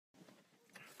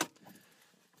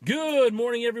Good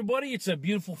morning, everybody. It's a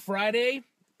beautiful Friday,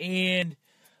 and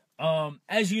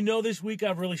as you know, this week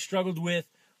I've really struggled with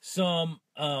some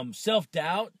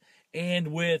self-doubt and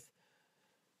with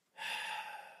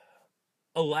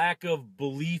a lack of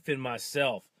belief in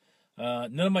myself.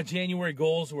 None of my January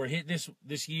goals were hit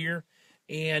this year,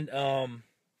 and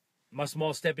my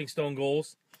small stepping stone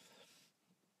goals.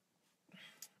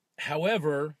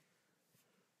 However,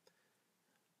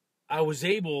 I was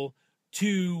able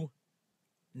to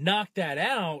knock that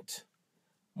out.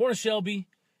 Morning, Shelby.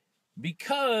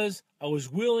 Because I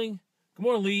was willing, good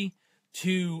morning, Lee,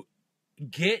 to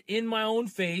get in my own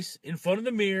face in front of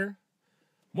the mirror,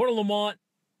 morning, Lamont,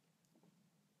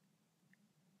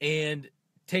 and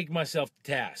take myself to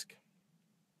task.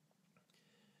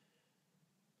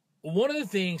 One of the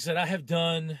things that I have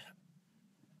done,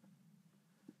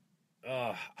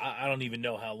 I don't even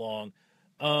know how long,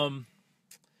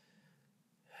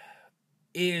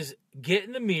 is get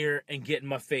in the mirror and get in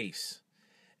my face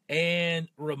and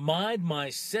remind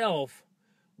myself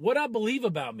what I believe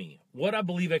about me, what I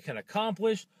believe I can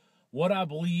accomplish, what I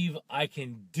believe I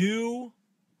can do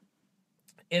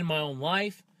in my own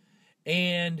life,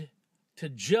 and to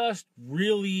just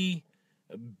really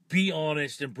be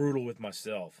honest and brutal with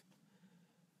myself.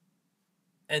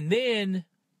 And then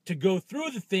to go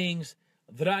through the things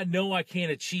that I know I can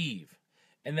achieve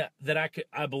and that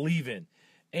I believe in.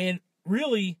 And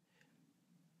really,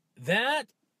 that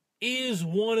is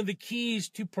one of the keys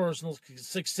to personal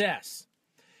success,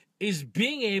 is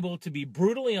being able to be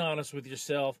brutally honest with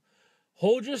yourself,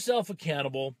 hold yourself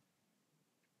accountable,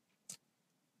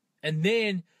 and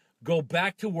then go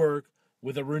back to work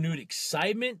with a renewed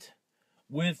excitement,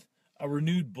 with a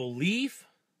renewed belief,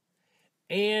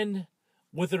 and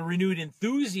with a renewed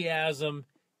enthusiasm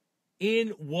in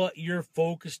what you're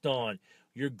focused on,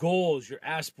 your goals, your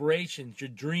aspirations, your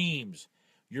dreams,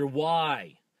 your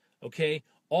why, okay?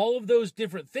 All of those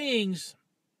different things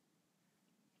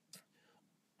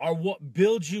are what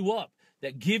builds you up,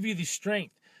 that give you the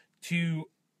strength to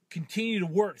continue to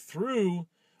work through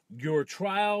your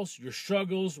trials, your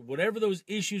struggles, whatever those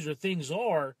issues or things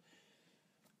are.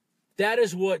 That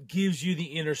is what gives you the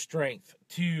inner strength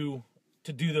to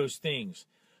do those things,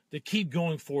 to keep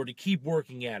going forward, to keep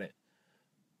working at it.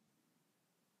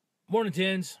 Morning,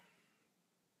 Tens.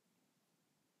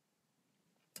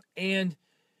 And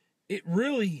it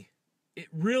really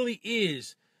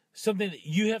is something that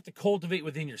you have to cultivate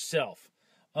within yourself.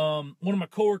 One of my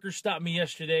coworkers stopped me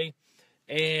yesterday,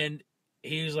 and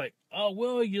he was like, "Oh,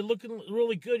 Will, you're looking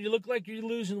really good. You look like you're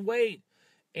losing weight."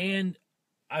 And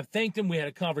I thanked him. We had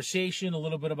a conversation a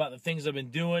little bit about the things I've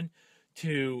been doing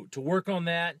to work on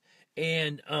that.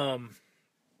 And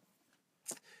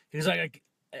he was like,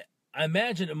 I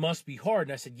imagine it must be hard.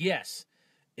 And I said, yes,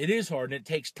 it is hard, and it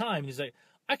takes time. And he's like,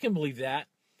 I can believe that.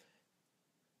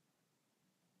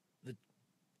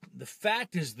 The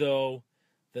fact is, though,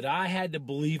 that I had to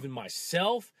believe in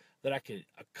myself, that I could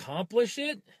accomplish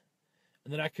it,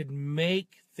 and that I could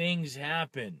make things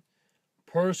happen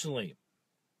personally.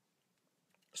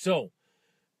 So,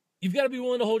 you've got to be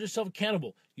willing to hold yourself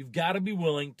accountable. You've got to be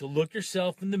willing to look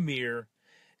yourself in the mirror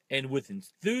and with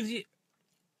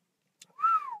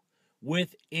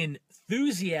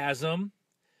enthusiasm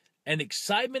and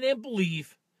excitement and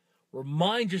belief,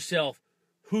 remind yourself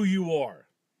who you are.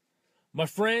 My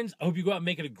friends, I hope you go out and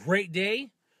make it a great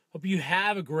day. Hope you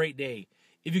have a great day.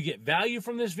 If you get value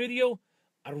from this video,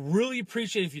 I'd really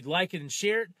appreciate it if you'd like it and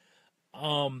share it.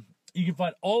 You can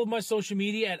find all of my social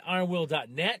media at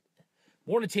ironwill.net.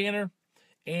 Morning, Tanner.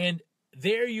 And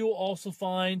there you'll also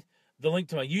find the link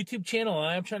to my YouTube channel.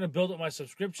 I am trying to build up my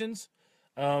subscriptions.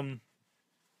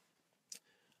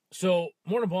 So,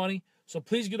 morning, Bonnie. So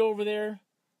please get over there,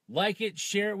 like it,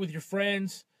 share it with your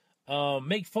friends.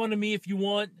 Make fun of me if you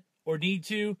want or need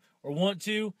to or want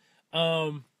to. But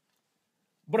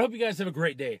I hope you guys have a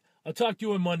great day. I'll talk to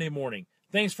you on Monday morning.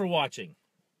 Thanks for watching.